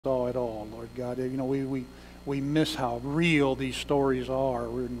God. You know, we miss how real these stories are.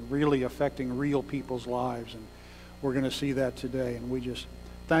 We're really affecting real people's lives, and we're going to see that today. And we just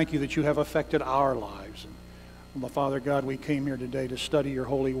thank you that you have affected our lives. And Father God, we came here today to study your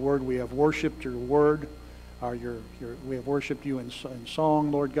holy word. We have worshiped your word. We have worshiped you in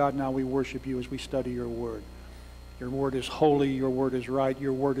song, Lord God. Now we worship you as we study your word. Your word is holy. Your word is right.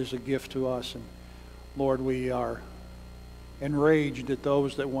 Your word is a gift to us. And Lord, we are enraged at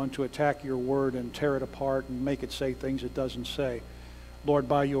those that want to attack your word and tear it apart and make it say things it doesn't say. Lord,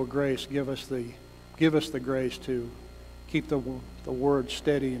 by your grace, give us the grace to keep the word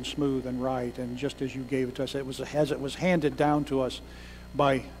steady and smooth and right, and just as you gave it to us, as it was handed down to us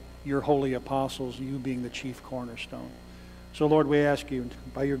by your holy apostles, you being the chief cornerstone. So Lord, we ask you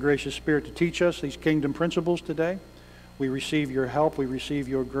by your gracious Spirit to teach us these kingdom principles today. We receive your help, we receive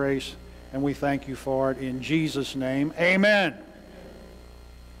your grace, and we thank you for it in Jesus' name. Amen.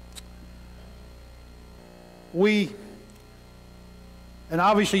 And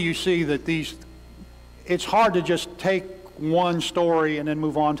obviously you see that it's hard to just take one story and then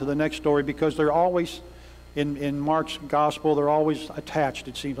move on to the next story, because they're always, in Mark's gospel, they're always attached.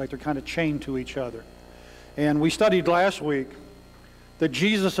 It seems like they're kind of chained to each other. And we studied last week that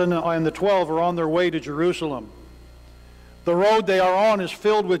Jesus and the 12 are on their way to Jerusalem. The road they are on is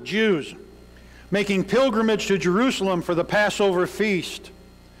filled with Jews making pilgrimage to Jerusalem for the Passover feast.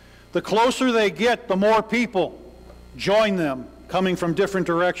 The closer they get, the more people join them, coming from different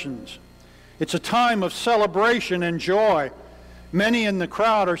directions. It's a time of celebration and joy. Many in the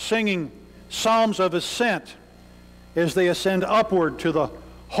crowd are singing psalms of ascent as they ascend upward to the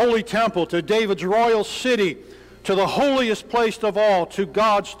holy temple, to David's royal city, to the holiest place of all, to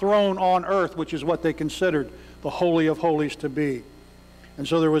God's throne on earth, which is what they considered the Holy of Holies to be. And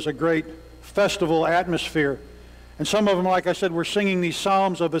so there was a great festival atmosphere. And some of them, like I said, were singing these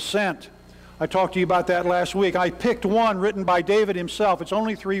psalms of ascent. I talked to you about that last week. I picked one written by David himself. It's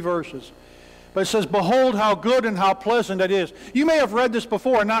only 3 verses. But it says, "Behold how good and how pleasant it is." You may have read this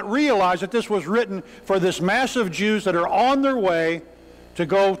before and not realized that this was written for this mass of Jews that are on their way to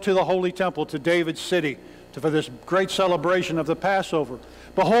go to the holy temple, to David's city, for this great celebration of the Passover.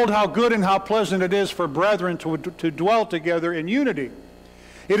 "Behold how good and how pleasant it is for brethren to dwell together in unity.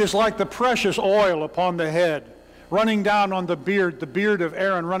 It is like the precious oil upon the head, running down on the beard of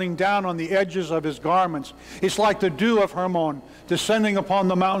Aaron, running down on the edges of his garments. It's like the dew of Hermon, descending upon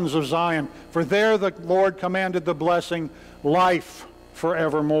the mountains of Zion. For there the Lord commanded the blessing, life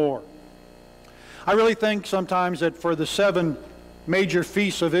forevermore." I really think sometimes that for the 7 major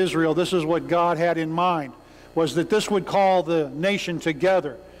feasts of Israel, this is what God had in mind, was that this would call the nation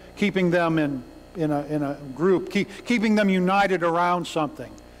together, keeping them in a group, keeping them united around something.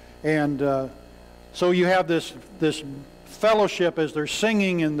 And so you have this fellowship as they're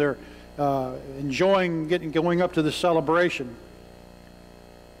singing and they're enjoying going up to the celebration.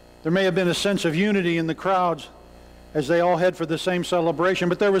 There may have been a sense of unity in the crowds as they all head for the same celebration,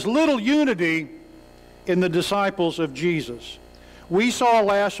 but there was little unity in the disciples of Jesus. We saw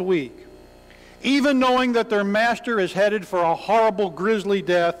last week, even knowing that their master is headed for a horrible, grisly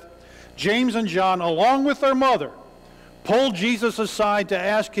death, James and John, along with their mother, pulled Jesus aside to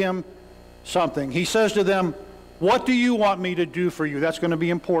ask him something. He says to them, "What do you want me to do for you?" That's going to be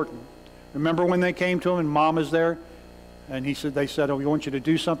important. Remember when they came to him and Mom is there? And they said, "Oh, we want you to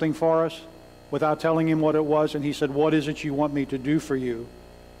do something for us," without telling him what it was. And he said, "What is it you want me to do for you?"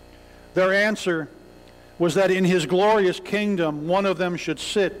 Their answer was that in his glorious kingdom, one of them should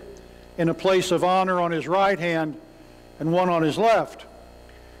sit in a place of honor on his right hand and one on his left.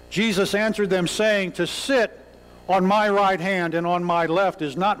 Jesus answered them, saying, "To sit on my right hand and on my left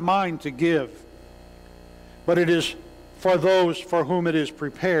is not mine to give, but it is for those for whom it is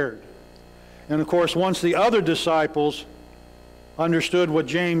prepared." And of course, once the other disciples understood what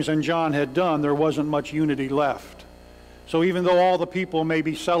James and John had done, there wasn't much unity left. So even though all the people may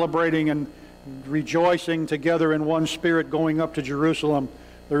be celebrating and rejoicing together in one spirit going up to Jerusalem,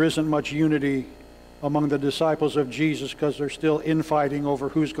 there isn't much unity among the disciples of Jesus, because they're still infighting over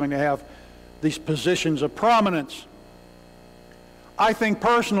who's going to have these positions of prominence. I think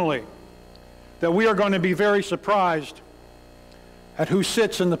personally that we are going to be very surprised at who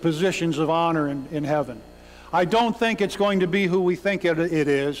sits in the positions of honor in heaven. I don't think it's going to be who we think it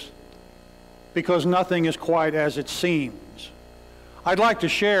is, because nothing is quite as it seems. I'd like to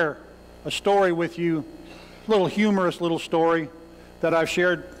share a story with you, a little humorous little story that I've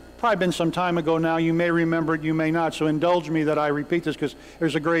shared, probably been some time ago now. You may remember it, you may not, so indulge me that I repeat this, because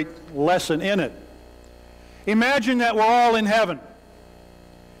there's a great lesson in it. Imagine that we're all in heaven,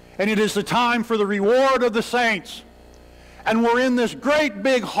 and it is the time for the reward of the saints. And we're in this great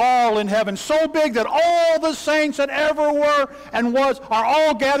big hall in heaven, so big that all the saints that ever were and was are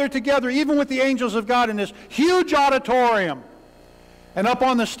all gathered together, even with the angels of God, in this huge auditorium. And up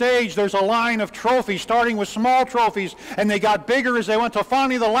on the stage, there's a line of trophies, starting with small trophies, and they got bigger as they went, till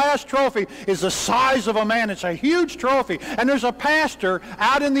finally the last trophy is the size of a man. It's a huge trophy. And there's a pastor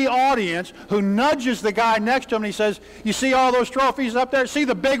out in the audience who nudges the guy next to him, and he says, "You see all those trophies up there? See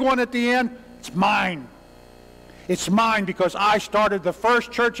the big one at the end? It's mine. It's mine because I started the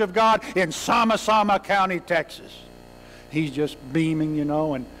first Church of God in Sama County, Texas." He's just beaming, you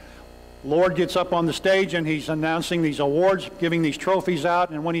know, and Lord gets up on the stage and he's announcing these awards, giving these trophies out,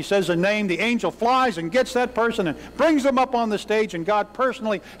 and when he says a name, the angel flies and gets that person and brings them up on the stage, and God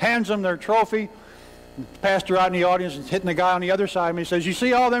personally hands them their trophy. The pastor out in the audience is hitting the guy on the other side, and he says, "You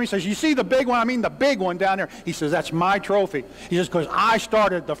see all of them?" He says, "You see the big one? I mean the big one down there." He says, "That's my trophy." He says, "Because I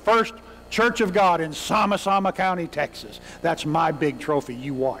started the first Church of God in Sama County, Texas. That's my big trophy.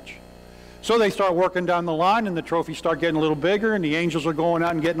 You watch." So they start working down the line, and the trophies start getting a little bigger, and the angels are going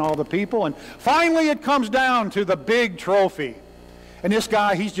out and getting all the people, and finally it comes down to the big trophy. And this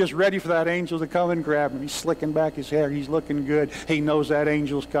guy, he's just ready for that angel to come and grab him. He's slicking back his hair. He's looking good. He knows that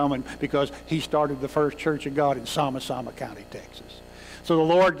angel's coming because he started the first Church of God in Sama County, Texas. So the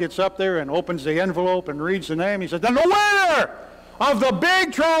Lord gets up there and opens the envelope and reads the name. He says, "Then the winner of the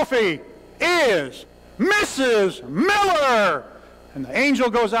big trophy is Mrs. Miller." And the angel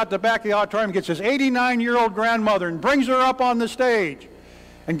goes out the back of the auditorium, gets his 89-year-old grandmother and brings her up on the stage.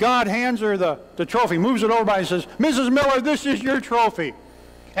 And God hands her the trophy, moves it over by and says, "Mrs. Miller, this is your trophy.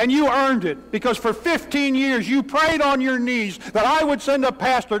 And you earned it because for 15 years you prayed on your knees that I would send a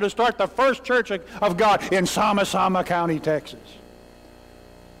pastor to start the first Church of God in Sama County, Texas."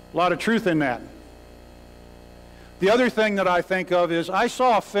 A lot of truth in that. The other thing that I think of is I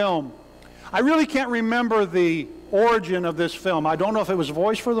saw a film. I really can't remember the origin of this film. I don't know if it was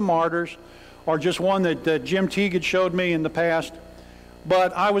Voice for the Martyrs or just one that Jim Teague had showed me in the past,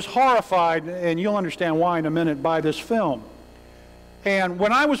 but I was horrified, and you'll understand why in a minute, by this film. And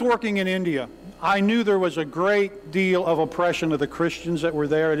when I was working in India, I knew there was a great deal of oppression of the Christians that were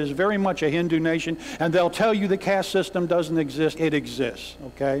there. It is very much a Hindu nation, and they'll tell you the caste system doesn't exist. It exists,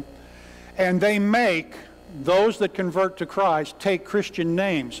 okay? And they make those that convert to Christ take Christian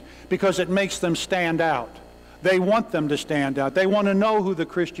names because it makes them stand out. They want them to stand out. They want to know who the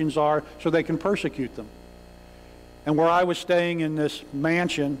Christians are so they can persecute them. And where I was staying in this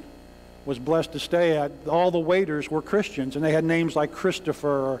mansion, was blessed to stay at, all the waiters were Christians, and they had names like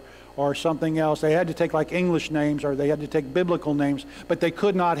Christopher or something else. They had to take like English names, or they had to take biblical names, but they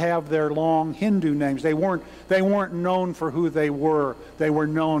could not have their long Hindu names. They weren't known for who they were. They were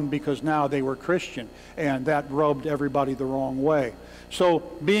known because now they were Christian, and that rubbed everybody the wrong way. So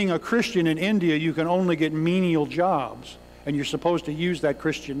being a Christian in India, you can only get menial jobs, and you're supposed to use that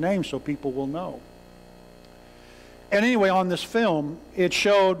Christian name so people will know. And anyway, on this film, it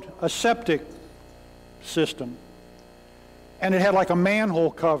showed a septic system, and it had like a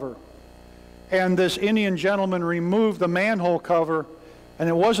manhole cover. And this Indian gentleman removed the manhole cover, and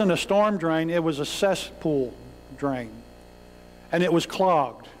it wasn't a storm drain, it was a cesspool drain. And it was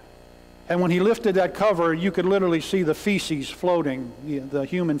clogged. And when he lifted that cover, you could literally see the feces floating, the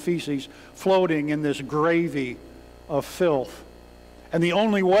human feces floating in this gravy of filth. And the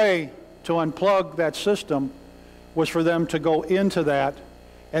only way to unplug that system was for them to go into that,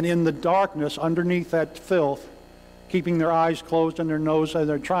 and in the darkness underneath that filth, keeping their eyes closed and their nose, and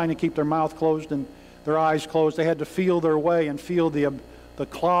they're trying to keep their mouth closed and their eyes closed. They had to feel their way and feel the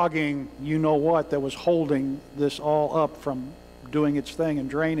clogging, you know what, that was holding this all up from doing its thing and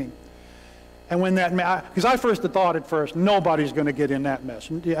draining. And when that, because I first thought at first, nobody's going to get in that mess.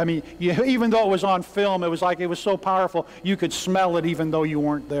 I mean, even though it was on film, it was like it was so powerful, you could smell it even though you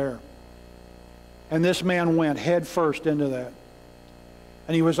weren't there. And this man went head first into that.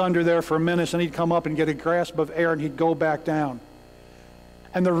 And he was under there for minutes, and he'd come up and get a grasp of air, and he'd go back down.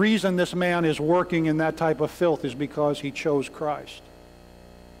 And the reason this man is working in that type of filth is because he chose Christ.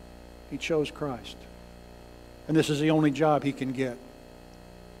 He chose Christ. And this is the only job he can get.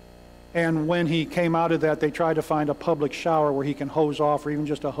 And when he came out of that, they tried to find a public shower where he can hose off, or even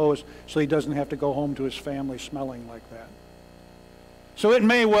just a hose, so he doesn't have to go home to his family smelling like that. So it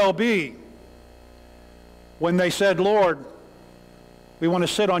may well be, when they said, "Lord, we want to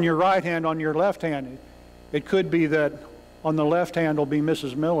sit on your right hand, on your left hand," it could be that on the left hand will be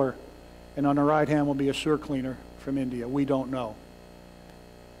Mrs. Miller, and on the right hand will be a sewer cleaner from India. We don't know.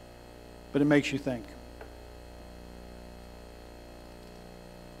 But it makes you think.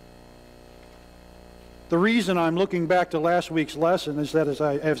 The reason I'm looking back to last week's lesson is that,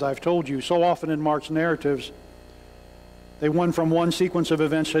 as I've told you, so often in Mark's narratives, They went from one sequence of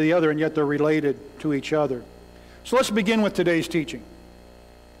events to the other, and yet they're related to each other. So let's begin with today's teaching.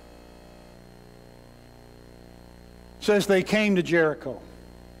 It says they came to Jericho.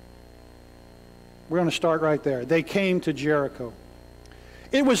 We're going to start right there. They came to Jericho.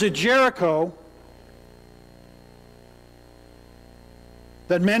 It was at Jericho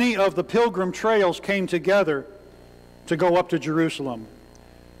that many of the pilgrim trails came together to go up to Jerusalem.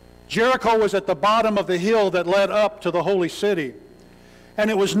 Jericho was at the bottom of the hill that led up to the holy city, and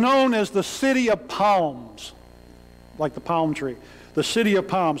it was known as the City of Palms, like the palm tree, the City of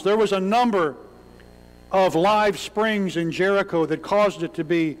Palms. There was a number of live springs in Jericho that caused it to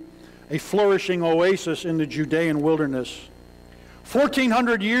be a flourishing oasis in the Judean wilderness.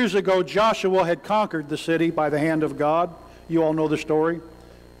 1,400 years ago, Joshua had conquered the city by the hand of God. You all know the story.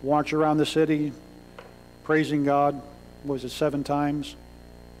 March around the city, praising God. Was it 7 times?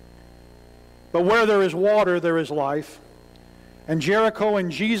 But where there is water, there is life. And Jericho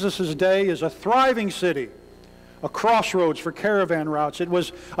in Jesus' day is a thriving city, a crossroads for caravan routes. It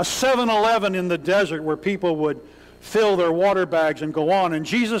was a 7-Eleven in the desert where people would fill their water bags and go on. And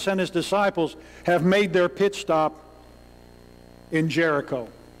Jesus and his disciples have made their pit stop in Jericho.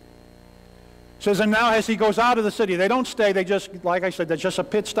 It says, and now as he goes out of the city, they don't stay, they just, like I said, that's just a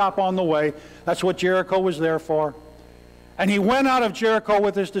pit stop on the way. That's what Jericho was there for. And he went out of Jericho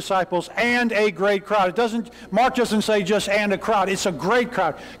with his disciples and a great crowd. Mark doesn't say just and a crowd. It's a great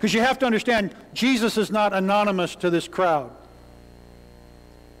crowd. Because you have to understand, Jesus is not anonymous to this crowd.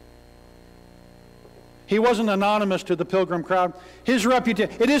 He wasn't anonymous to the pilgrim crowd. His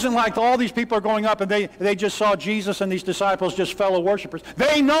reputation, it isn't like all these people are going up and they just saw Jesus and these disciples just fellow worshipers.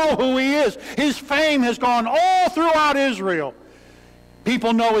 They know who he is. His fame has gone all throughout Israel.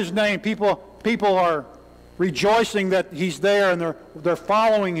 People know his name. People are rejoicing that he's there and they're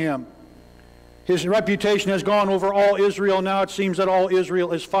following him. His reputation has gone over all Israel. Now it seems that all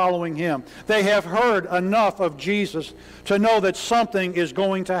Israel is following him. They have heard enough of Jesus to know that something is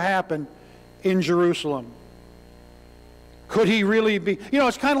going to happen in Jerusalem. Could he really be? You know,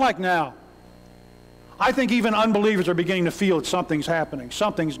 it's kind of like now. I think even unbelievers are beginning to feel that something's happening.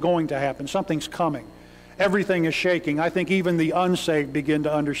 Something's going to happen. Something's coming. Everything is shaking. I think even the unsaved begin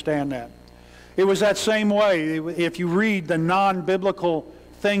to understand that. It was that same way. If you read the non-biblical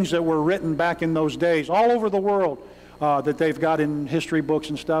things that were written back in those days, all over the world, that they've got in history books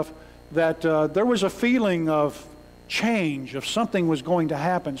and stuff, that there was a feeling of change, of something was going to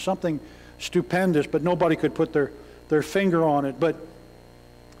happen, something stupendous, but nobody could put their finger on it. But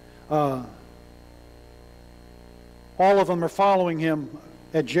all of them are following him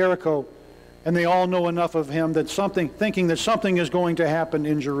at Jericho, and they all know enough of him that thinking that something is going to happen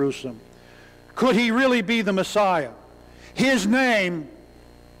in Jerusalem. Could he really be the Messiah? His name,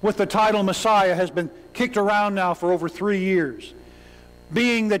 with the title Messiah, has been kicked around now for over 3 years.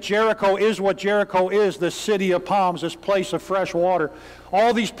 Being that Jericho is what Jericho is, the City of Palms, this place of fresh water.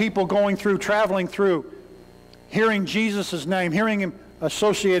 All these people going through, traveling through, hearing Jesus' name, hearing him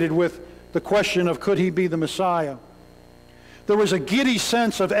associated with the question of could he be the Messiah. There was a giddy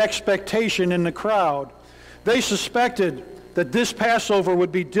sense of expectation in the crowd. They suspected that this Passover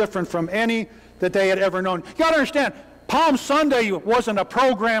would be different from any that they had ever known. You got to understand, Palm Sunday wasn't a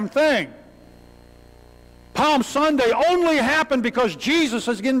programmed thing. Palm Sunday only happened because Jesus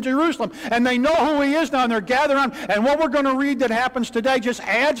is in Jerusalem, and they know who he is now, and they're gathered around. And what we're going to read that happens today just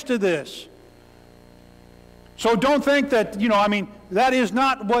adds to this. So don't think that, that is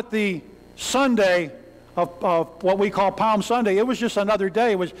not what the Sunday of what we call Palm Sunday. It was just another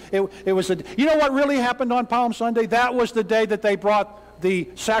day. You know what really happened on Palm Sunday? That was the day that they brought the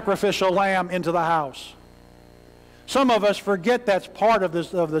sacrificial lamb into the house. Some of us forget that's part of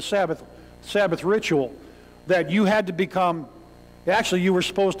the Sabbath ritual, that you had to become, actually you were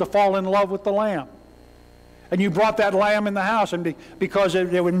supposed to fall in love with the lamb. And you brought that lamb in the house, and because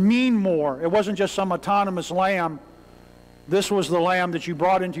it would mean more. It wasn't just some autonomous lamb. This was the lamb that you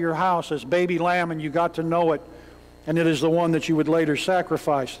brought into your house as baby lamb, and you got to know it, and it is the one that you would later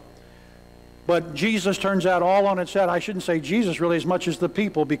sacrifice. But Jesus turns out all on its head. I shouldn't say Jesus really as much as the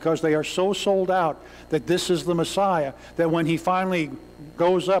people, because they are so sold out that this is the Messiah, that when he finally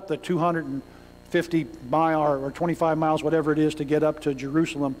goes up the 250 mile or 25 miles, whatever it is, to get up to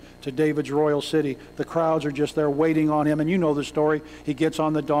Jerusalem, to David's royal city, the crowds are just there waiting on him. And you know the story. He gets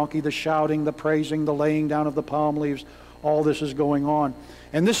on the donkey, the shouting, the praising, the laying down of the palm leaves. All this is going on.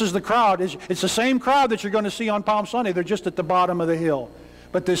 And this is the crowd. It's the same crowd that you're going to see on Palm Sunday. They're just at the bottom of the hill.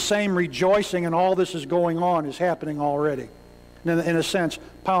 But this same rejoicing and all this is going on is happening already. In a sense,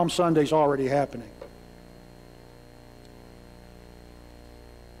 Palm Sunday's already happening.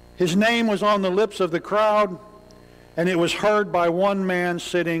 His name was on the lips of the crowd, and it was heard by one man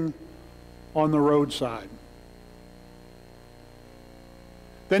sitting on the roadside.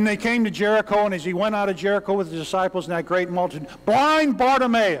 Then they came to Jericho, and as he went out of Jericho with his disciples and that great multitude, blind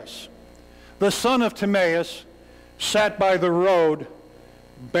Bartimaeus, the son of Timaeus, sat by the road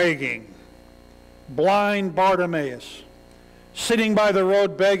begging. Blind Bartimaeus, sitting by the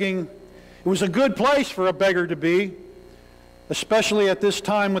road begging. It was a good place for a beggar to be, especially at this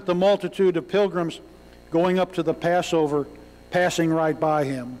time with the multitude of pilgrims going up to the Passover, passing right by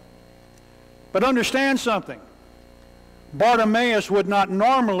him. But understand something. Bartimaeus would not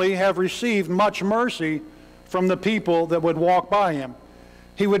normally have received much mercy from the people that would walk by him.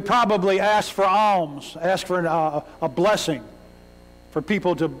 He would probably ask for alms, ask for a blessing, for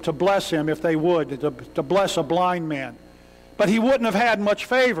people to bless him if they would, to bless a blind man. But he wouldn't have had much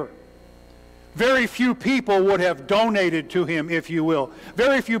favor. Very few people would have donated to him, if you will.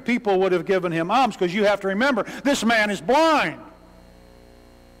 Very few people would have given him alms, because you have to remember, this man is blind.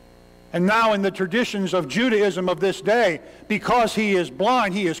 And now in the traditions of Judaism of this day, because he is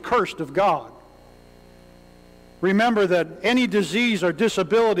blind, he is cursed of God. Remember that any disease or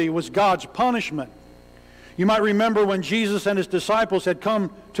disability was God's punishment. You might remember when Jesus and his disciples had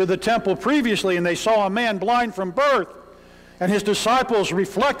come to the temple previously and they saw a man blind from birth. And his disciples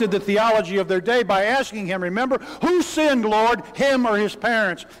reflected the theology of their day by asking him, remember, who sinned, Lord, him or his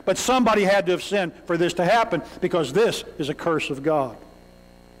parents? But somebody had to have sinned for this to happen, because this is a curse of God.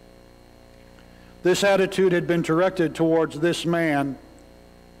 This attitude had been directed towards this man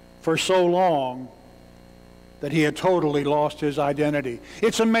for so long that he had totally lost his identity.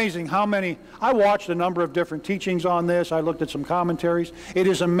 It's amazing how many, I watched a number of different teachings on this, I looked at some commentaries. It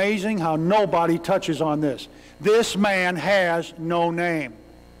is amazing how nobody touches on this. This man has no name.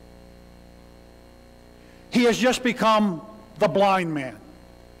 He has just become the blind man.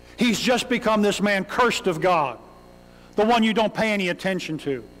 He's just become this man cursed of God, the one you don't pay any attention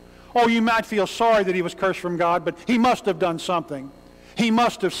to. Oh, you might feel sorry that he was cursed from God, but he must have done something. He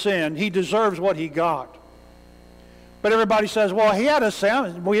must have sinned. He deserves what he got. But everybody says, well, he had a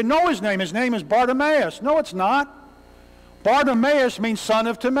son. We know his name. His name is Bartimaeus. No, it's not. Bartimaeus means son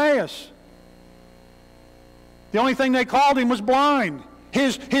of Timaeus. The only thing they called him was blind.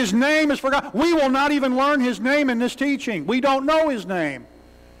 His name is forgotten. We will not even learn his name in this teaching. We don't know his name.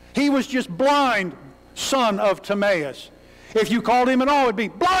 He was just blind, son of Timaeus. If you called him at all, it would be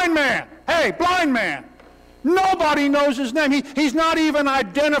blind man. Hey, blind man. Nobody knows his name. He's not even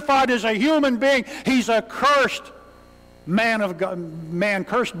identified as a human being. He's a cursed man of God, man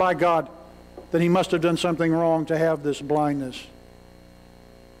cursed by God, that he must have done something wrong to have this blindness.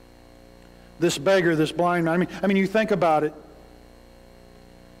 This beggar, this blind man. I mean, you think about it.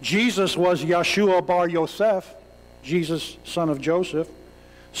 Jesus was Yeshua bar Yosef, Jesus, son of Joseph.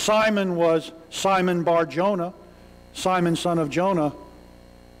 Simon was Simon bar Jonah, Simon, son of Jonah.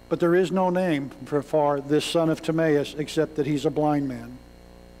 But there is no name for this son of Timaeus except that he's a blind man.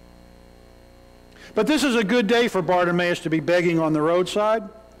 But this is a good day for Bartimaeus to be begging on the roadside.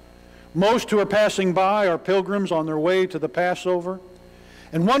 Most who are passing by are pilgrims on their way to the Passover.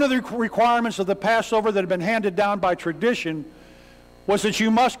 And one of the requirements of the Passover that had been handed down by tradition was that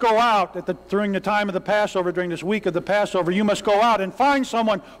you must go out during the time of the Passover, during this week of the Passover, you must go out and find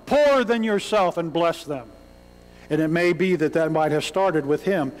someone poorer than yourself and bless them. And it may be that might have started with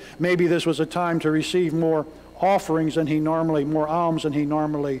him. Maybe this was a time to receive more offerings than more alms than he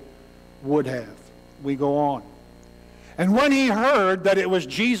normally would have. We go on. And when he heard that it was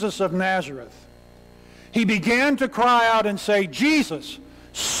Jesus of Nazareth, he began to cry out and say, Jesus,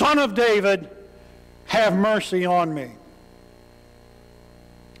 Son of David, have mercy on me.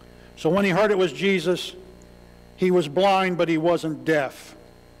 So when he heard it was Jesus, he was blind, but he wasn't deaf.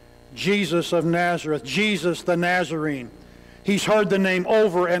 Jesus of Nazareth, Jesus the Nazarene. He's heard the name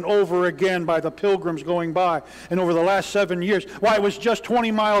over and over again by the pilgrims going by. And over the last 7 years, why, it was just 20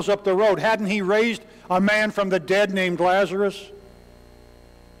 miles up the road. Hadn't he raised a man from the dead named Lazarus?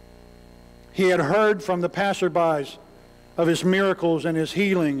 He had heard from the passerbys of his miracles and his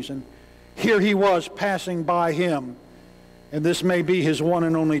healings. And here he was passing by him. And this may be his one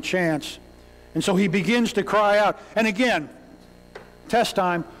and only chance. And so he begins to cry out. And again, test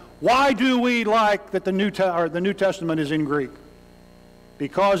time. Why do we like that the New Testament is in Greek?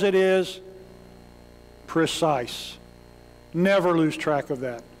 Because it is precise. Never lose track of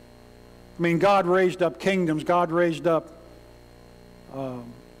that. I mean, God raised up kingdoms. God raised up, I'm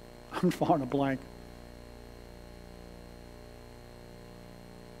drawing a blank.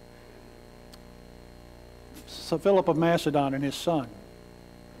 So Philip of Macedon and his son.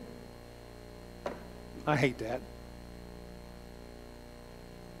 I hate that.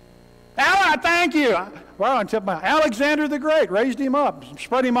 thank you. Well, I tipped my Alexander the Great raised him up,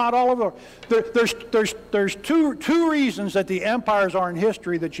 spread him out all over. There's two reasons that the empires are in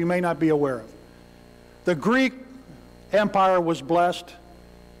history that you may not be aware of. The Greek Empire was blessed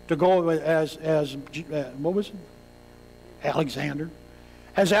to go as what was it? Alexander.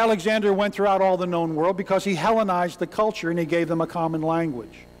 As Alexander went throughout all the known world because he Hellenized the culture and he gave them a common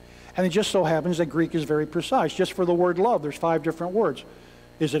language. And it just so happens that Greek is very precise. Just for the word love, there's 5 different words.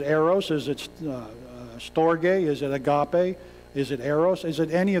 Is it eros? Is it storge? Is it agape? Is it eros? Is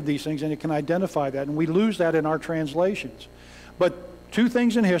it any of these things? And it can identify that. And we lose that in our translations. But 2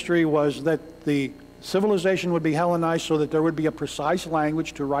 things in history was that the civilization would be Hellenized so that there would be a precise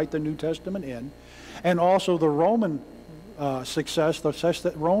language to write the New Testament in. And also the Roman success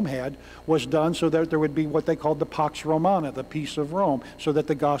that Rome had was done so that there would be what they called the Pax Romana, the peace of Rome, so that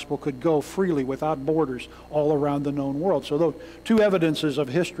the gospel could go freely without borders all around the known world. So those 2 evidences of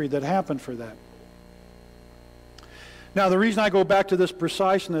history that happened for that. Now the reason I go back to this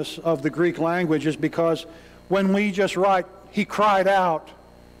preciseness of the Greek language is because when we just write, he cried out,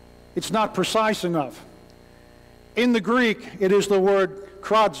 it's not precise enough. In the Greek, it is the word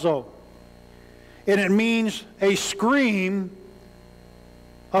kradzo. And it means a scream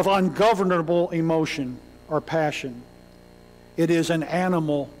of ungovernable emotion or passion. It is an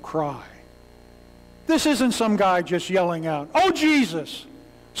animal cry. This isn't some guy just yelling out, "Oh Jesus,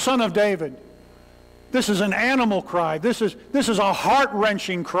 Son of David." This is an animal cry. This is a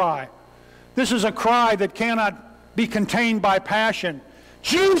heart-wrenching cry. This is a cry that cannot be contained by passion.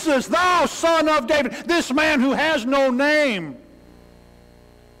 Jesus, thou Son of David, this man who has no name,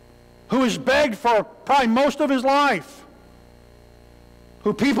 who has begged for probably most of his life,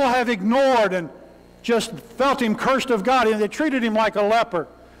 who people have ignored and just felt him cursed of God, and they treated him like a leper.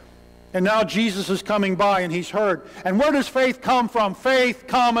 And now Jesus is coming by and he's heard. And where does faith come from? Faith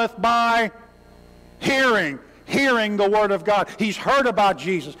cometh by hearing. Hearing the Word of God. He's heard about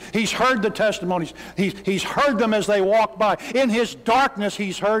Jesus. He's heard the testimonies. He's heard them as they walk by. In his darkness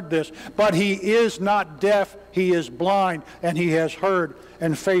he's heard this. But he is not deaf. He is blind. And he has heard.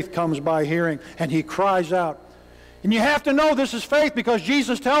 And faith comes by hearing. And he cries out. And you have to know this is faith because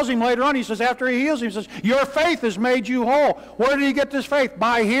Jesus tells him later on, he says, after he heals him, he says, your faith has made you whole. Where did he get this faith?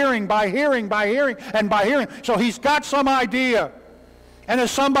 By hearing, by hearing, by hearing, and by hearing. So he's got some idea. And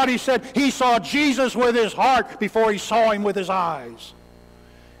as somebody said, he saw Jesus with his heart before he saw him with his eyes.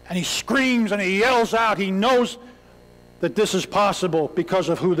 And he screams and he yells out. He knows that this is possible because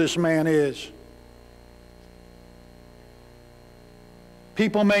of who this man is.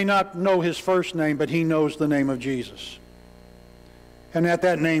 People may not know his first name, but he knows the name of Jesus. And at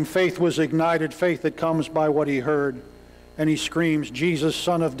that name, faith was ignited, faith that comes by what he heard. And he screams, Jesus,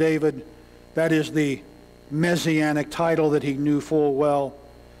 Son of David. That is the messianic title that he knew full well.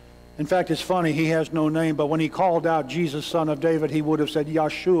 In fact, it's funny, he has no name, but when he called out Jesus, Son of David, he would have said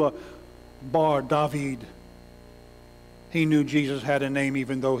Yeshua bar David. He knew Jesus had a name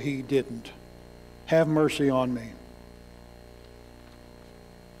even though he didn't. Have mercy on me.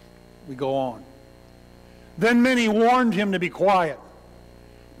 We go on. Then many warned him to be quiet,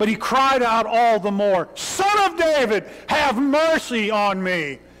 but he cried out all the more, Son of David, have mercy on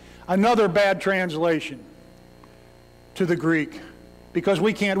me. Another bad translation to the Greek, because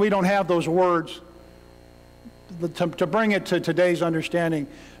we don't have those words to bring it to today's understanding.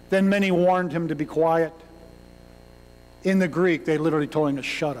 Then many warned him to be quiet. In the Greek, they literally told him to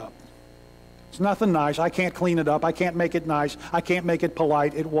shut up. It's nothing nice. I can't clean it up. I can't make it nice. I can't make it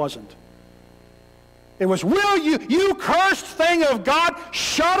polite. It wasn't. It was, will you cursed thing of God,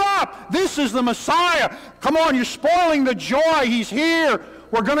 shut up. This is the Messiah. Come on, you're spoiling the joy. He's here.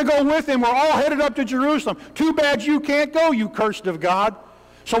 We're going to go with him. We're all headed up to Jerusalem. Too bad you can't go, you cursed of God.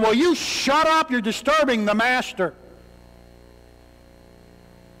 So will you shut up? You're disturbing the Master.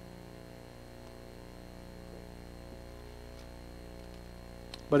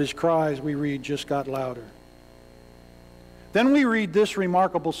 But his cries, we read, just got louder. Then we read this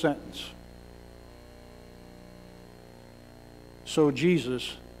remarkable sentence. So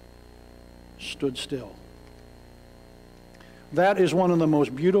Jesus stood still. That is one of the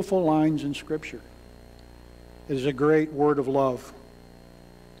most beautiful lines in Scripture. It is a great word of love.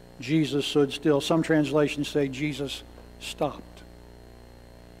 Jesus stood still. Some translations say Jesus stopped.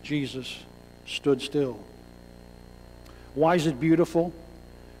 Jesus stood still. Why is it beautiful?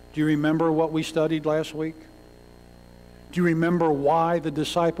 Do you remember what we studied last week? Do you remember why the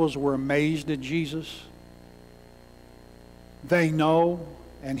disciples were amazed at Jesus? They know,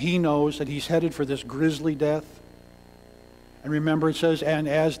 and he knows, that he's headed for this grisly death. And remember it says, and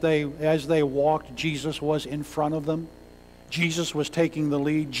as they walked, Jesus was in front of them. Jesus was taking the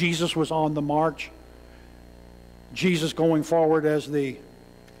lead. Jesus was on the march. Jesus going forward as the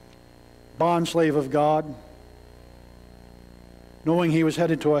bondslave of God, knowing he was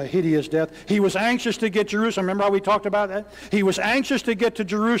headed to a hideous death. He was anxious to get Jerusalem. Remember how we talked about that? He was anxious to get to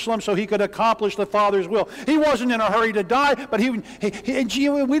Jerusalem so he could accomplish the Father's will. He wasn't in a hurry to die, but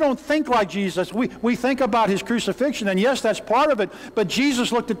we don't think like Jesus. We think about his crucifixion, and yes, that's part of it, but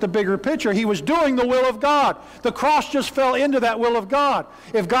Jesus looked at the bigger picture. He was doing the will of God. The cross just fell into that will of God.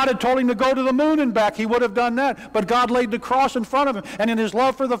 If God had told him to go to the moon and back, he would have done that, but God laid the cross in front of him, and in his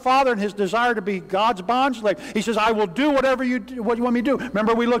love for the Father and his desire to be God's bondslave, he says, I will do whatever you do. What do you want me to do?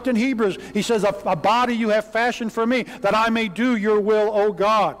 Remember we looked in Hebrews. He says, a body you have fashioned for me, that I may do your will, O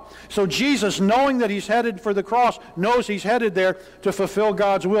God. So Jesus, knowing that he's headed for the cross, knows he's headed there to fulfill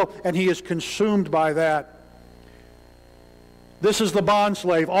God's will, and he is consumed by that. This is the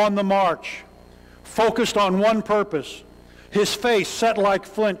bondslave on the march, focused on one purpose, his face set like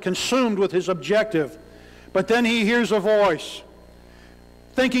flint, consumed with his objective. But then he hears a voice,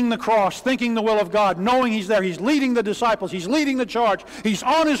 thinking the cross, thinking the will of God, knowing he's there. He's leading the disciples. He's leading the charge. He's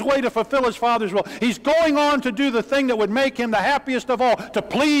on his way to fulfill his Father's will. He's going on to do the thing that would make him the happiest of all, to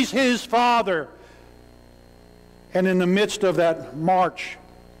please his Father. And in the midst of that march,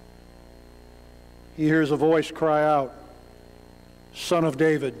 he hears a voice cry out, Son of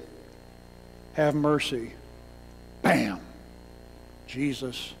David, have mercy. Bam!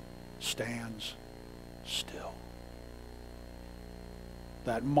 Jesus stands still.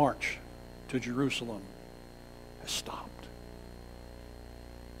 That march to Jerusalem has stopped.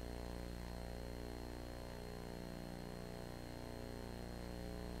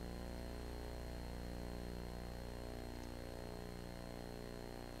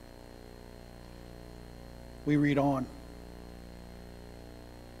 We read on.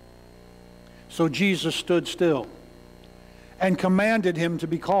 So Jesus stood still and commanded him to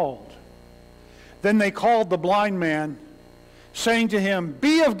be called. Then they called the blind man, saying to him,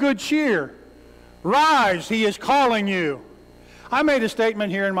 Be of good cheer. Rise, he is calling you. I made a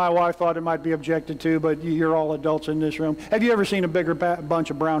statement here, and my wife thought it might be objected to, but you're all adults in this room. Have you ever seen a bigger bunch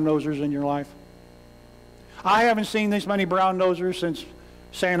of brown-nosers in your life? I haven't seen this many brown-nosers since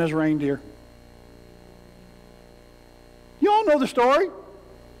Santa's reindeer. You all know the story.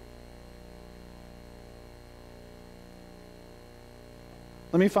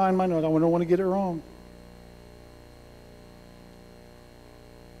 Let me find my note. I don't want to get it wrong.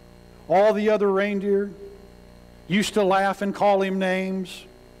 All the other reindeer used to laugh and call him names.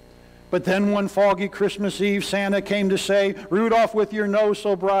 But then one foggy Christmas Eve, Santa came to say, Rudolph, with your nose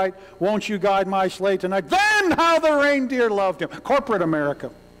so bright, won't you guide my sleigh tonight? Then how the reindeer loved him. Corporate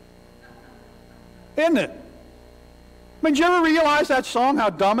America. Isn't it? I mean, did you ever realize that song, how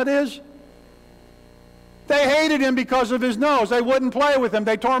dumb it is? They hated him because of his nose. They wouldn't play with him.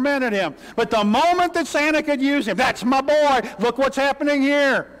 They tormented him. But the moment that Santa could use him, that's my boy. Look what's happening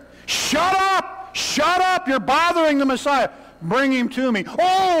here. Shut up! Shut up! You're bothering the Messiah. Bring him to me.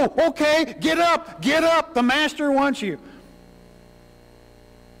 Oh, okay. Get up. Get up. The Master wants you.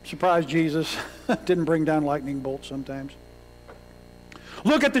 Surprised Jesus didn't bring down lightning bolts sometimes.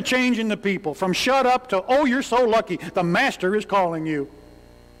 Look at the change in the people. From shut up to, oh, you're so lucky. The Master is calling you.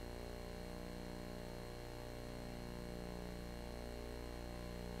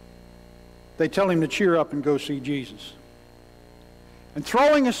 They tell him to cheer up and go see Jesus. And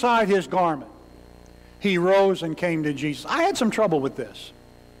throwing aside his garment, he rose and came to Jesus. I had some trouble with this.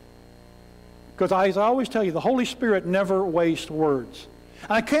 Because as I always tell you, the Holy Spirit never wastes words.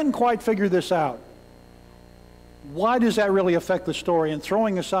 And I couldn't quite figure this out. Why does that really affect the story? And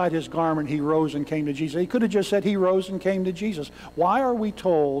throwing aside his garment, he rose and came to Jesus. He could have just said he rose and came to Jesus. Why are we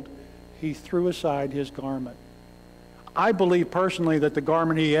told he threw aside his garment? I believe personally that the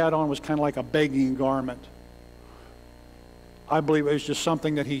garment he had on was kind of like a begging garment. I believe it was just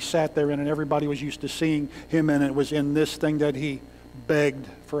something that he sat there in and everybody was used to seeing him in. It was in this thing that he begged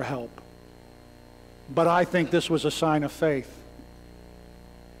for help. But I think this was a sign of faith.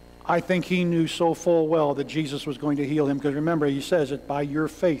 I think he knew so full well that Jesus was going to heal him, because remember, he says it, by your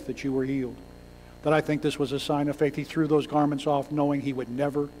faith that you were healed. That I think this was a sign of faith. He threw those garments off knowing he would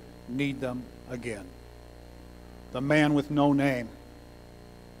never need them again. The man with no name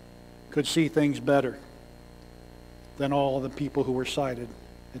could see things better than all the people who were sighted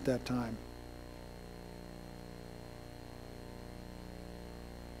at that time.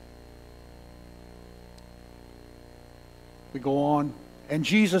 We go on. And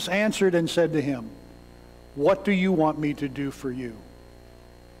Jesus answered and said to him, What do you want me to do for you?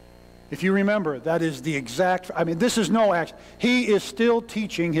 If you remember, that is the exact, this is no accident. He is still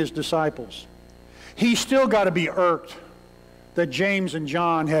teaching his disciples. He's still got to be irked that James and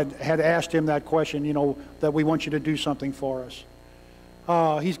John had asked him that question, that we want you to do something for us.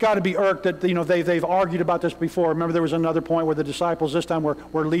 He's got to be irked that, they've argued about this before. Remember, there was another point where the disciples this time were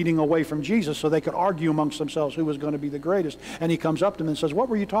leading away from Jesus so they could argue amongst themselves who was going to be the greatest. And he comes up to them and says, "What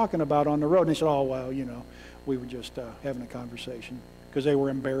were you talking about on the road?" And they said, "Oh, well, we were just having a conversation," because they were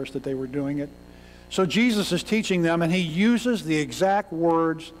embarrassed that they were doing it. So Jesus is teaching them, and he uses the exact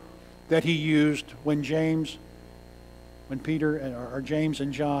words that he used when James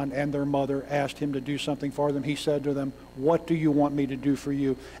and John and their mother asked him to do something for them. He said to them, "What do you want me to do for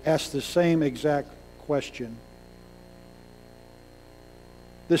you?" Asked the same exact question.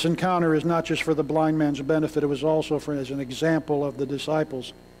 This encounter is not just for the blind man's benefit, it was also as an example of the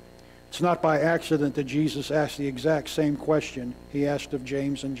disciples. It's not by accident that Jesus asked the exact same question he asked of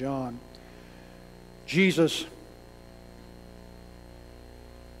James and John. Jesus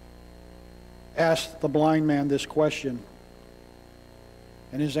asked the blind man this question,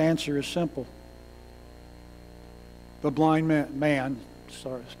 and his answer is simple. The blind man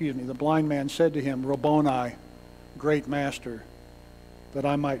said to him, "Rabboni, great master, that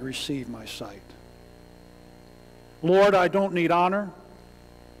I might receive my sight." Lord, I don't need honor.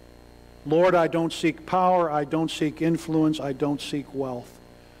 Lord, I don't seek power. I don't seek influence. I don't seek wealth.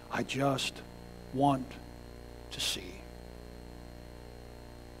 I just want to see.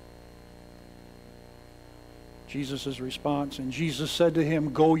 Jesus' response, and Jesus said to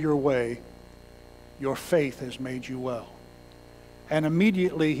him, "Go your way. Your faith has made you well." And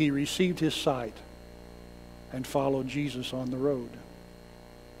immediately he received his sight and followed Jesus on the road.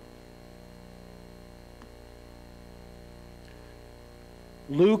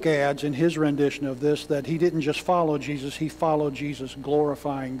 Luke adds in his rendition of this that he didn't just follow Jesus, he followed Jesus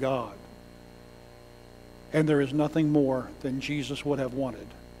glorifying God. And there is nothing more than Jesus would have wanted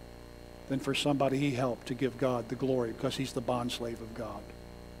than for somebody he helped to give God the glory, because he's the bondslave of God.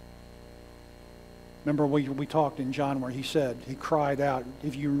 Remember we talked in John where he cried out,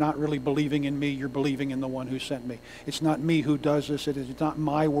 "If you're not really believing in me, you're believing in the one who sent me." It's not me who does this. It's not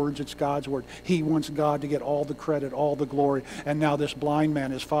my words, it's God's word. He wants God to get all the credit, all the glory. And now this blind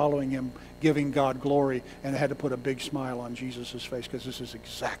man is following him, giving God glory, and had to put a big smile on Jesus' face, because this is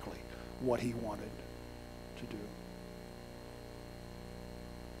exactly what he wanted to do.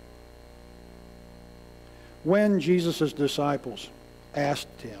 When Jesus' disciples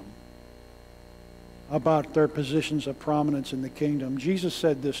asked him about their positions of prominence in the kingdom, Jesus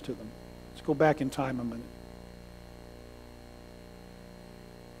said this to them. Let's go back in time a minute.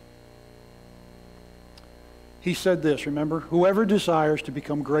 He said this, remember, "Whoever desires to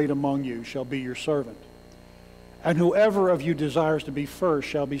become great among you shall be your servant. And whoever of you desires to be first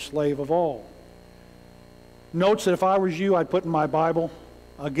shall be slave of all." Notes that if I was you, I'd put in my Bible,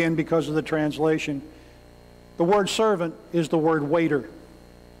 again because of the translation, the word servant is the word waiter.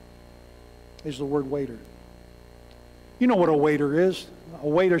 Is the word waiter. You know what a waiter is. A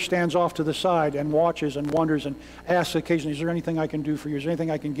waiter stands off to the side and watches and wonders and asks occasionally, "Is there anything I can do for you? Is there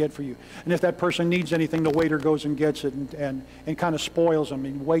anything I can get for you?" And if that person needs anything, the waiter goes and gets it and kind of spoils him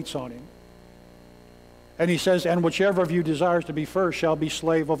and waits on him. And he says, "And whichever of you desires to be first shall be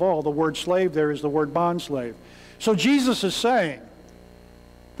slave of all." The word slave there is the word bondslave. So Jesus is saying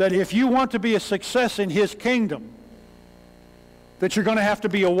that if you want to be a success in his kingdom, that you're going to have to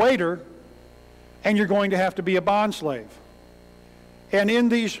be a waiter and you're going to have to be a bondslave. And in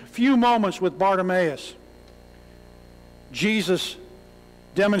these few moments with Bartimaeus, Jesus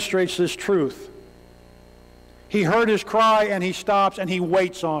demonstrates this truth. He heard his cry and he stops and he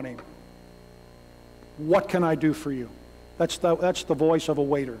waits on him. "What can I do for you?" That's the voice of a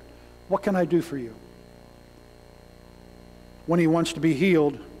waiter. "What can I do for you?" When he wants to be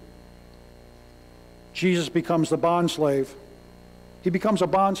healed, Jesus becomes the bondslave. He becomes a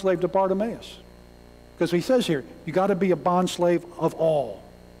bondslave to Bartimaeus. Because he says here, you got to be a bondslave of all.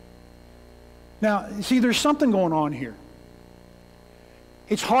 Now, see, there's something going on here.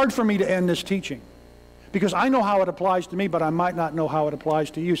 It's hard for me to end this teaching because I know how it applies to me, but I might not know how it applies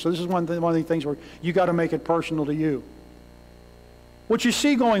to you. So this is one of the things where you got to make it personal to you. What you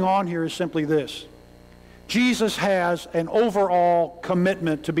see going on here is simply this. Jesus has an overall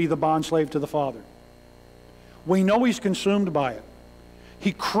commitment to be the bondslave to the Father. We know he's consumed by it.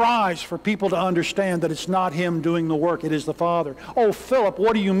 He cries for people to understand that it's not him doing the work, it is the Father. "Oh, Philip,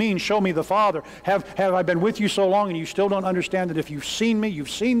 what do you mean, show me the Father? Have I been with you so long and you still don't understand that if you've seen me, you've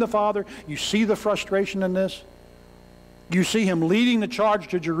seen the Father? You see the frustration in this? You see him leading the charge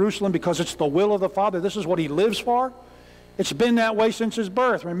to Jerusalem because it's the will of the Father. This is what he lives for. It's been that way since his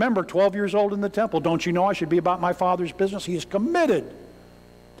birth. Remember, 12 years old in the temple. Don't you know I should be about my Father's business?" He is committed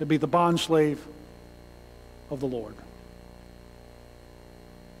to be the bondslave of the Lord.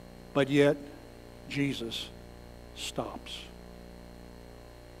 But yet, Jesus stops,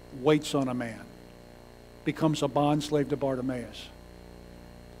 waits on a man, becomes a bondslave to Bartimaeus.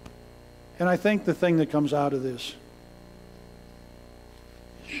 And I think the thing that comes out of this,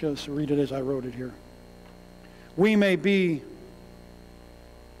 just read it as I wrote it here. We may be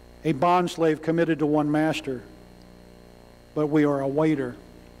a bondslave committed to one master, but we are a waiter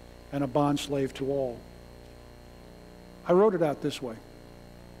and a bondslave to all. I wrote it out this way.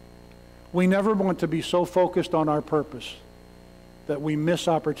 We never want to be so focused on our purpose that we miss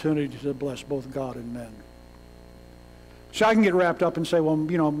opportunities to bless both God and men. So I can get wrapped up and say, well,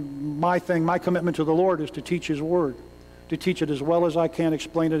 you know, my commitment to the Lord is to teach His Word, to teach it as well as I can,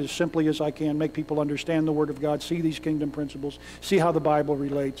 explain it as simply as I can, make people understand the Word of God, see these kingdom principles, see how the Bible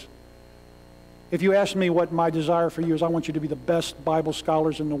relates. If you ask me what my desire for you is, I want you to be the best Bible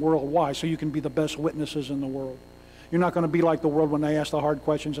scholars in the world. Why? So you can be the best witnesses in the world. You're not going to be like the world when they ask the hard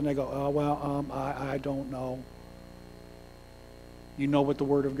questions and they go, I don't know. You know what the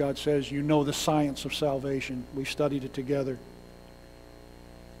Word of God says. You know the science of salvation. We've studied it together.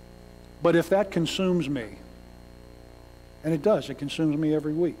 But if that consumes me, and it does, it consumes me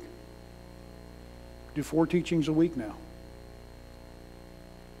every week. I do 4 teachings a week now.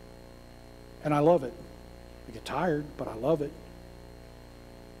 And I love it. I get tired, but I love it.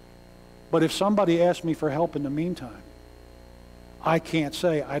 But if somebody asks me for help in the meantime, I can't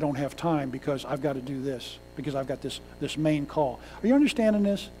say I don't have time because I've got to do this, because I've got this main call. Are you understanding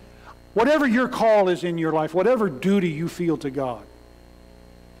this? Whatever your call is in your life, whatever duty you feel to God,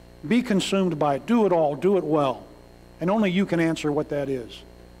 be consumed by it. Do it all. Do it well. And only you can answer what that is.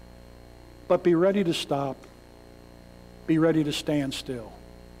 But be ready to stop. Be ready to stand still.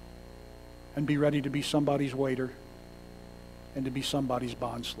 And be ready to be somebody's waiter and to be somebody's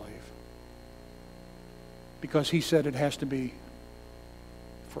bondslave. Because He said it has to be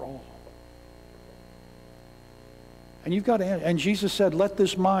for all. And you've got to, and Jesus said, let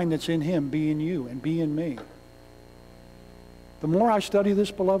this mind that's in Him be in you and be in me. The more I study this,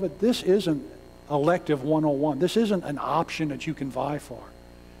 beloved, this isn't elective 101. This isn't an option that you can vie for.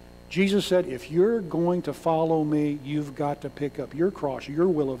 Jesus said, if you're going to follow me, you've got to pick up your cross, your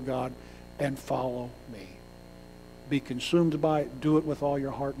will of God, and follow me. Be consumed by it. Do it with all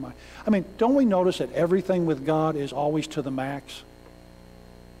your heart and mind. I mean, don't we notice that everything with God is always to the max?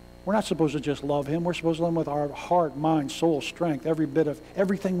 We're not supposed to just love Him. We're supposed to love Him with our heart, mind, soul, strength, every bit of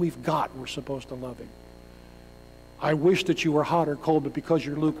everything we've got. We're supposed to love Him. I wish that you were hot or cold, but because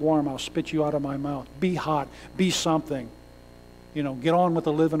you're lukewarm, I'll spit you out of my mouth. Be hot. Be something. You know, get on with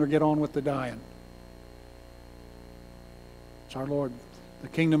the living or get on with the dying. It's our Lord. The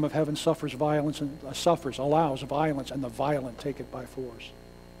kingdom of heaven suffers violence and allows violence, and the violent take it by force.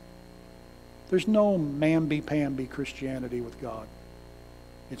 There's no mamby-pamby Christianity with God.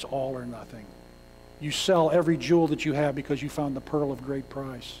 It's all or nothing. You sell every jewel that you have because you found the pearl of great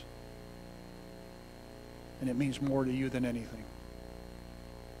price. And it means more to you than anything.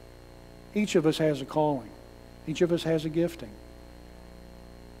 Each of us has a calling. Each of us has a gifting.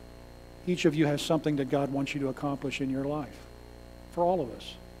 Each of you has something that God wants you to accomplish in your life. For all of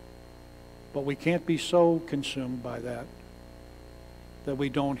us. But we can't be so consumed by that we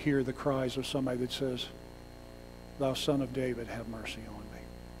don't hear the cries of somebody that says, Thou Son of David, have mercy on me.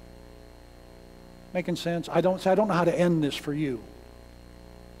 Making sense? I don't know how to end this for you.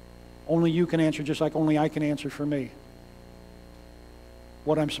 Only you can answer, just like only I can answer for me.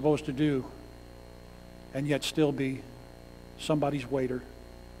 What I'm supposed to do, and yet still be somebody's waiter.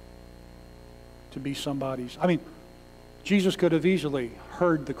 To be somebody's. I mean, Jesus could have easily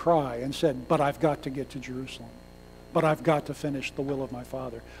heard the cry and said, but I've got to get to Jerusalem. But I've got to finish the will of my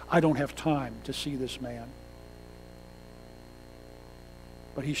Father. I don't have time to see this man.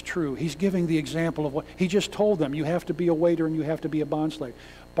 But He's true. He's giving the example of what He just told them. You have to be a waiter and you have to be a bondslave.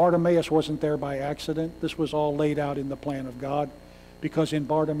 Bartimaeus wasn't there by accident. This was all laid out in the plan of God. Because in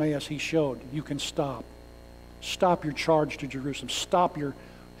Bartimaeus He showed you can stop. Stop your charge to Jerusalem. Stop your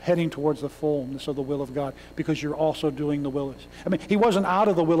heading towards the fullness of the will of God, because you're also doing the will. I mean, he wasn't out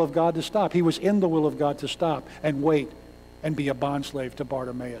of the will of God to stop. He was in the will of God to stop and wait and be a bondslave to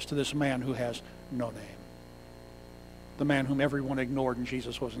Bartimaeus, to this man who has no name. The man whom everyone ignored, and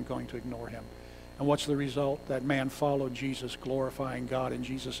Jesus wasn't going to ignore him. And what's the result? That man followed Jesus, glorifying God, and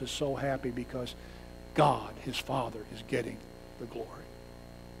Jesus is so happy because God, His Father, is getting the glory.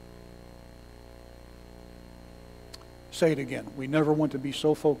 Say it again. We never want to be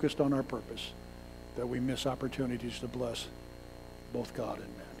so focused on our purpose that we miss opportunities to bless both God and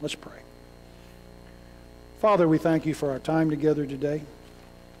man. Let's pray. Father, we thank You for our time together today.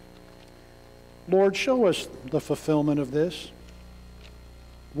 Lord, show us the fulfillment of this.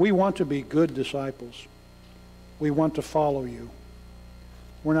 We want to be good disciples. We want to follow you.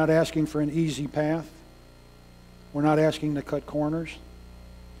 We're not asking for an easy path. We're not asking to cut corners.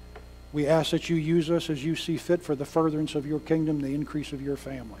 We ask that you use us as you see fit for the furtherance of your kingdom, the increase of your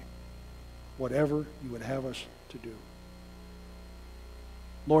family, whatever you would have us to do.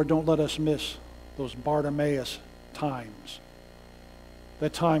 Lord, don't let us miss those Bartimaeus times.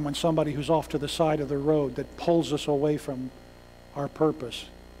 That time when somebody who's off to the side of the road that pulls us away from our purpose,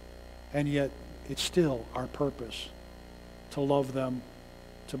 and yet it's still our purpose to love them,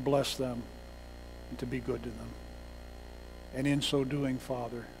 to bless them, and to be good to them. And in so doing,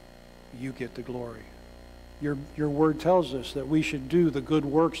 Father, you get the glory. Your word tells us that we should do the good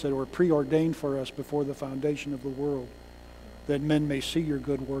works that were preordained for us before the foundation of the world, that men may see your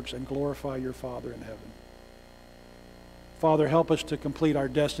good works and glorify your Father in heaven. Father, help us to complete our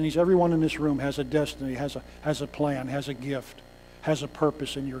destinies. Everyone in this room has a destiny, has a plan, has a gift, has a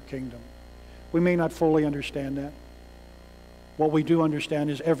purpose in your kingdom. We may not fully understand that. What we do understand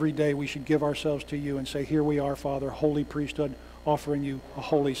is every day we should give ourselves to you and say, here we are, Father, holy priesthood, offering you a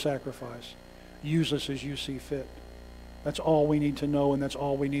holy sacrifice. Use us as you see fit. That's all we need to know, and that's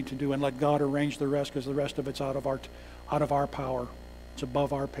all we need to do. And let God arrange the rest, because the rest of it's out of our power. It's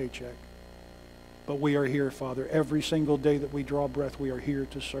above our paycheck. But we are here, Father. Every single day that we draw breath, we are here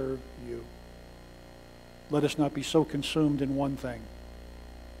to serve you. Let us not be so consumed in one thing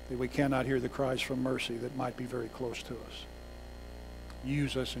that we cannot hear the cries from mercy that might be very close to us.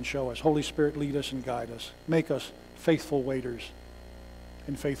 Use us and show us. Holy Spirit, lead us and guide us. Make us faithful waiters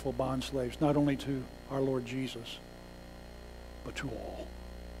and faithful bondslaves, not only to our Lord Jesus, but to all.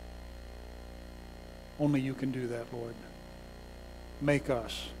 Only you can do that, Lord. Make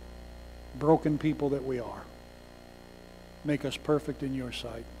us broken people that we are. Make us perfect in your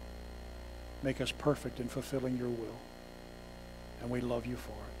sight. Make us perfect in fulfilling your will. And we love you for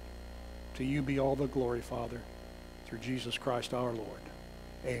it. To you be all the glory, Father, through Jesus Christ our Lord.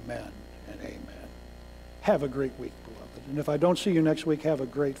 Amen and amen. Have a great week, beloved. And if I don't see you next week, have a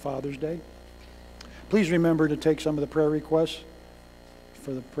great Father's Day. Please remember to take some of the prayer requests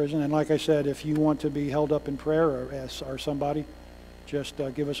for the prison. And like I said, if you want to be held up in prayer or somebody, just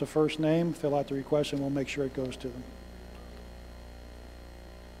give us a first name, fill out the request, and we'll make sure it goes to them.